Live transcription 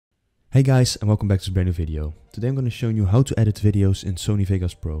Hey guys, and welcome back to this brand new video. Today I'm going to show you how to edit videos in Sony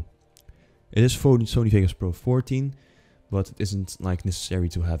Vegas Pro. It is for the Sony Vegas Pro 14, but it isn't like necessary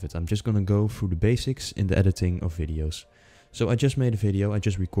to have it. I'm just going to go through the basics in the editing of videos. So I just made a video, I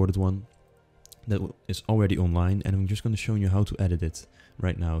just recorded one that is already online, and I'm just going to show you how to edit it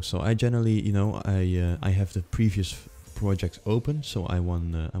right now. So I generally, I have the previous project open, so I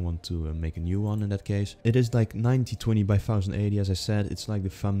want to make a new one in that case. It is like 1920 by 1080, as I said. It's like the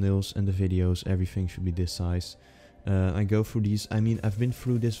thumbnails and the videos, everything should be this size. I go through these. I mean, I've been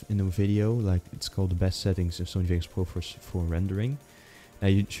through this in a video, like it's called the best settings in Sony Vegas Pro for rendering.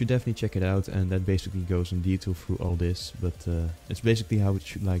 You should definitely check it out, and that basically goes in detail through all this. But it's basically how it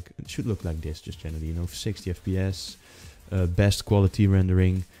should look like this, just generally, 60 FPS, best quality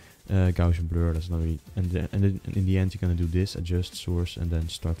rendering. Gaussian blur, that's not really, and in the end you're gonna do this, adjust source, and then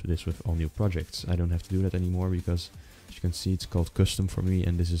start this with all new projects. I don't have to do that anymore because, as you can see, it's called custom for me,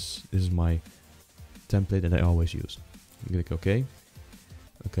 and this is my template that I always use. Click OK.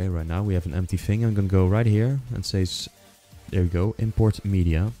 Okay, right now we have an empty thing. I'm gonna go right here and say, there we go, import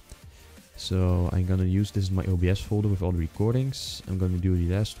media. So I'm gonna use this is my OBS folder with all the recordings. I'm gonna do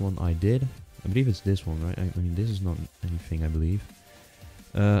the last one I did. I believe it's this one, right? I mean, this is not anything, I believe.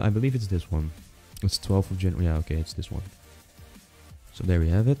 I believe it's this one. It's 12th of January. Yeah, okay, it's this one. So there we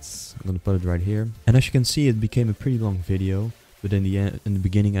have it. I'm gonna put it right here. And as you can see, it became a pretty long video. But in the end, in the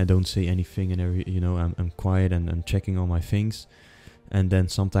beginning, I don't say anything, and I'm quiet and I'm checking all my things. And then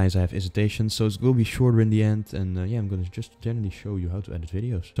sometimes I have hesitations, so it will be shorter in the end. And yeah, I'm gonna just generally show you how to edit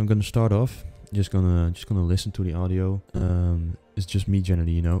videos. So I'm gonna start off. Just gonna listen to the audio. It's just me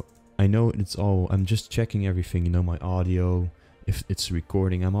generally, I know it's all. I'm just checking everything, my audio. If it's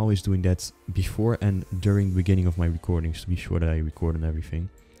recording, I'm always doing that before and during the beginning of my recordings to be sure that I record and everything.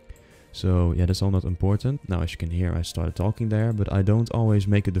 So yeah, that's all not important. Now, as you can hear, I started talking there, but I don't always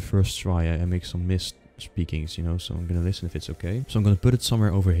make it the first try. I make some missed speakings, so I'm gonna listen if it's okay. So I'm gonna put it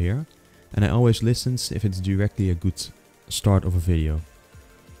somewhere over here, and I always listen if it's directly a good start of a video.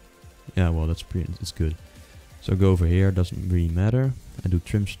 Yeah, well, it's good. So go over here, doesn't really matter. I do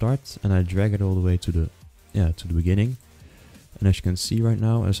trim start, and I drag it all the way to the beginning. And as you can see right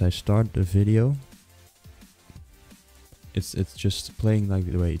now, as I start the video, it's just playing like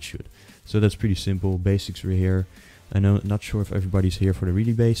the way it should. So that's pretty simple. Basics are here. I know, not sure if everybody's here for the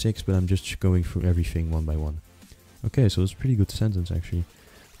really basics, but I'm just going through everything one by one. Okay, so it's a pretty good sentence actually.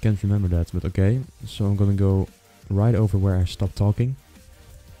 Can't remember that, but okay. So I'm gonna go right over where I stopped talking.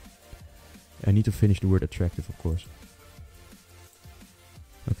 I need to finish the word attractive, of course.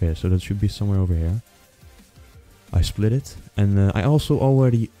 Okay, so that should be somewhere over here. I split it, and I also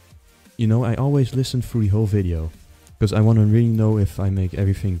already, I always listen through the whole video, because I want to really know if I make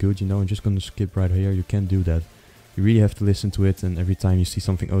everything good, I'm just going to skip right here. You can't do that. You really have to listen to it, and every time you see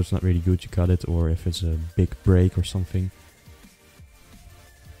something, oh, it's not really good, you cut it, or if it's a big break or something.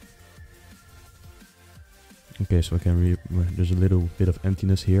 Okay, so I can there's a little bit of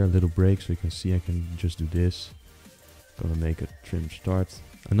emptiness here, a little break, so you can see I can just do this. Gonna make a trim start.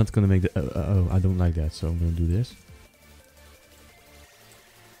 I'm not gonna make the I don't like that, so I'm gonna do this.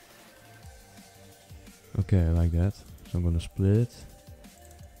 Okay, I like that. So I'm gonna split it.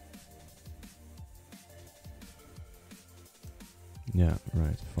 Yeah,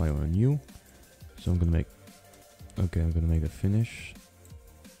 right. File a new. So I'm gonna make. Okay, I'm gonna make a finish.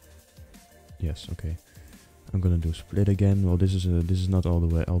 Yes. Okay. I'm gonna do split again. Well, this is not all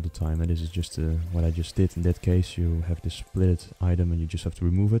the time, and this is just what I just did. In that case, you have this split item, and you just have to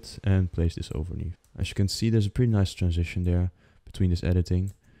remove it and place this overneath. As you can see, there's a pretty nice transition there between this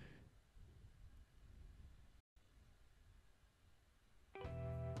editing.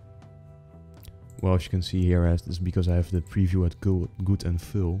 Well, as you can see here, this is because I have the preview at good and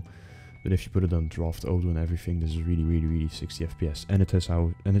full. But if you put it on draft auto and everything, this is really 60 FPS, and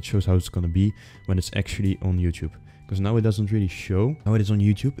it shows how it's gonna be when it's actually on YouTube. Because now it doesn't really show how it is on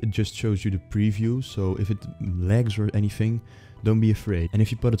YouTube. It just shows you the preview. So if it lags or anything, don't be afraid. And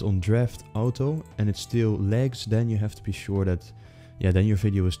if you put it on draft auto and it still lags, then you have to be sure that, yeah, then your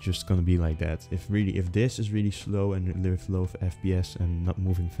video is just gonna be like that. If this is really slow and with low FPS and not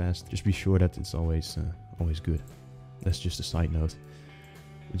moving fast, just be sure that it's always good. That's just a side note.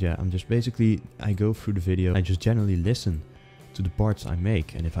 But yeah, I'm just basically, I go through the video, I just generally listen to the parts I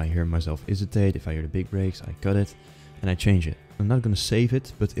make, and if I hear myself hesitate, if I hear the big breaks, I cut it and I change it. I'm not gonna save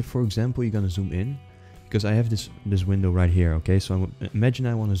it, but if, for example, you're gonna zoom in, because I have this window right here, okay, so imagine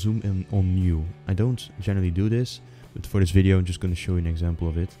I want to zoom in on new. I don't generally do this, but for this video I'm just gonna show you an example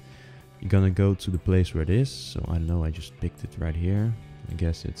of it. You're gonna go to the place where it is, so I don't know, I just picked it right here. I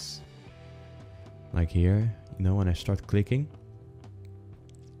guess it's like here, and I start clicking.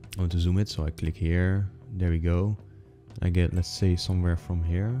 I want to zoom it, so I click here. There we go. I get, let's say, somewhere from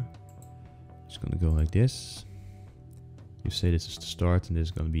here. It's gonna go like this. You say this is the start and this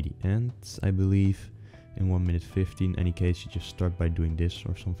is gonna be the end, I believe. In 1 minute 15. In any case, you just start by doing this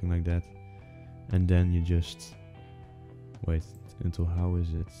or something like that. And then you just wait until, how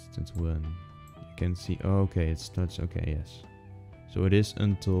is it? Until when? You can see, oh, okay, it starts, okay, yes. So it is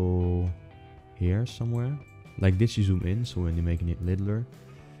until here somewhere. Like this you zoom in, so when you're making it littler,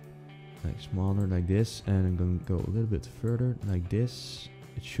 like smaller like this, and I'm going to go a little bit further like this.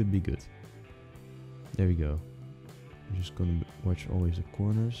 It should be good. There we go. I'm just going to watch always the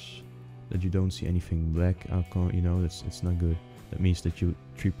corners, that you don't see anything black. You know, it's not good. That means that you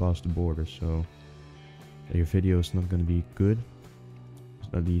tree past the border, so your video is not going to be good.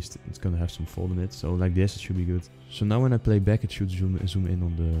 At least it's going to have some fold in it. So like this, it should be good. So now when I play back, it should zoom in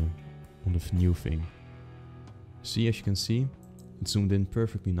on the new thing. See, as you can see, it zoomed in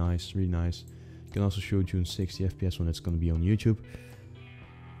perfectly nice, really nice. You can also show it you in 60 FPS when it's going to be on YouTube.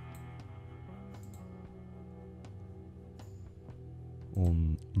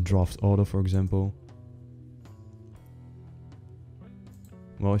 On draft auto, for example.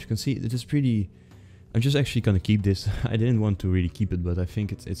 Well, as you can see, it is pretty. I'm just actually gonna keep this. I didn't want to really keep it, but I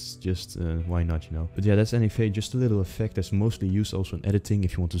think it's just why not, you know. But yeah, that's anyway just a little effect that's mostly used also in editing.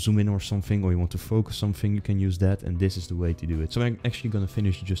 If you want to zoom in or something, or you want to focus something, you can use that, and this is the way to do it. So I'm actually gonna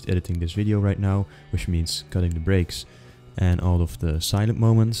finish just editing this video right now, which means cutting the breaks and all of the silent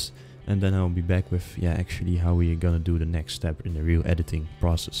moments, and then I'll be back with actually how we're gonna do the next step in the real editing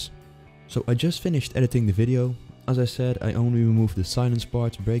process. So I just finished editing the video. As I said, I only removed the silence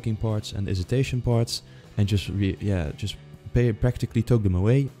parts, breaking parts and the hesitation parts, and just practically took them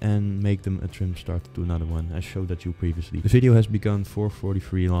away and make them a trim start to another one. I showed that you previously. The video has become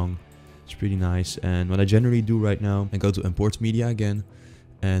 4:43 long. It's pretty nice, and what I generally do right now, I go to import media again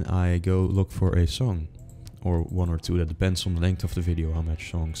and I go look for a song or one or two. That depends on the length of the video, how much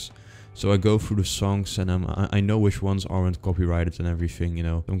songs. So I go through the songs and I know which ones aren't copyrighted and everything, you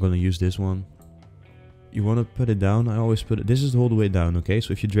know. I'm gonna use this one. You want to put it down. I always put it, this is all the way down, okay?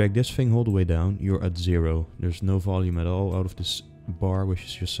 So if you drag this thing all the way down, you're at 0. There's no volume at all out of this bar, which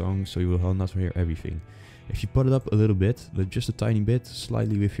is your song, so you will not hear everything. If you put it up a little bit, but just a tiny bit,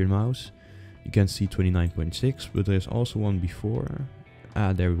 slightly with your mouse, you can see 29.6, but there's also one before.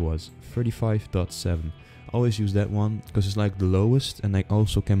 There it was, 35.7. Always use that one because it's like the lowest, and I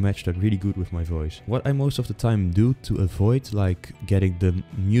also can match that really good with my voice. What I most of the time do to avoid like getting the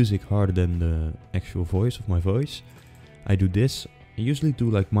music harder than the actual voice of my voice, I do this. I usually do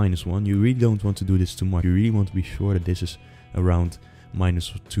like -1. You really don't want to do this too much. You really want to be sure that this is around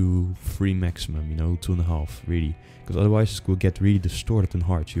 -2, 3 maximum, you know, 2.5 really, because otherwise it will get really distorted and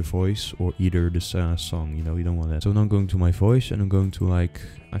harsh, your voice or either the song, you know, you don't want that. So now I'm going to my voice and I'm going to like,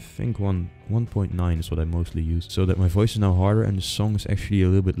 I think 1.9 is what I mostly use, so that my voice is now harder and the song is actually a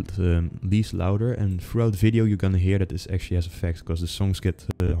little bit least louder, and throughout the video you're gonna hear that this actually has effects, because the songs get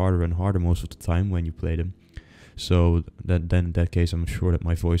harder and harder most of the time when you play them. So that then in that case I'm sure that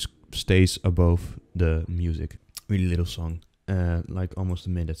my voice stays above the music. Really little song. Like almost a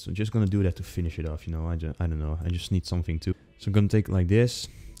minute, so I'm just gonna do that to finish it off, you know. I don't know, I just need something to. So I'm gonna take it like this,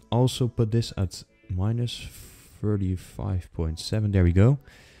 also put this at -35.7, there we go,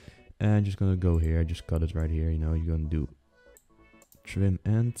 and just gonna go here, just cut it right here, you know. You're gonna do trim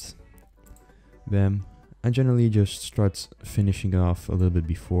end, bam, and generally just start finishing off a little bit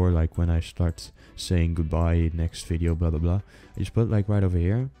before, like when I start saying goodbye, next video, blah blah blah. I just put it like right over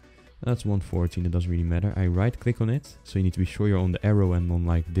here. That's 114, it doesn't really matter. I right click on it, so you need to be sure you're on the arrow and on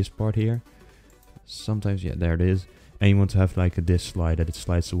like this part here. Sometimes, yeah, there it is. And you want to have like this slide, that it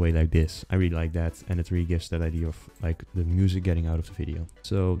slides away like this. I really like that, and it really gives that idea of like the music getting out of the video.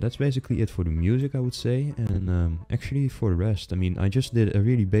 So that's basically it for the music, I would say. And actually for the rest, I mean, I just did a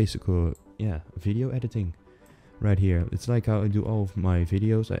really basic video editing right here. It's like how I do all of my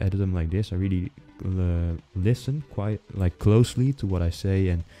videos. I edit them like this. I really listen quite like closely to what I say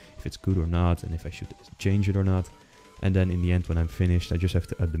and if it's good or not, and if I should change it or not. And then in the end, when I'm finished, I just have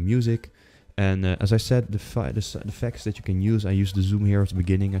to add the music. And as I said, the effects that you can use, I use the zoom here at the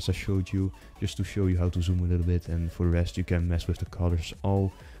beginning, as I showed you, just to show you how to zoom a little bit. And for the rest, you can mess with the colors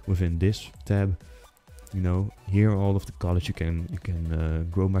all within this tab. You know, here all of the colors you can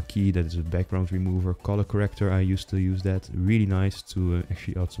chroma key, that is a background remover, color corrector. I used to use that, really nice to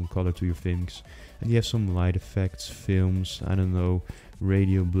actually add some color to your things. And you have some light effects, films, I don't know,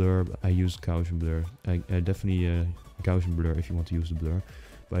 radio blur. I use Gaussian blur. I definitely Gaussian blur if you want to use the blur.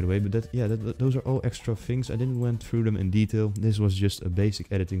 by the way. But those are all extra things. I didn't went through them in detail. This was just a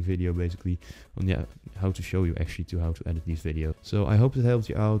basic editing video, basically, on how to show you actually how to edit these videos. So I hope it helped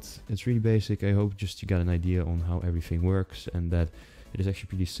you out. It's really basic. I hope just you got an idea on how everything works, and that it is actually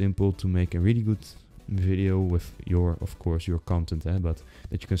pretty simple to make a really good video with of course your content, but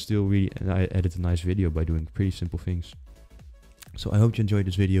that you can still really edit a nice video by doing pretty simple things. So I hope you enjoyed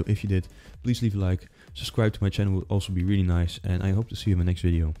this video. If you did, please leave a like, subscribe to my channel would also be really nice, and I hope to see you in my next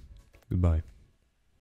video. Goodbye.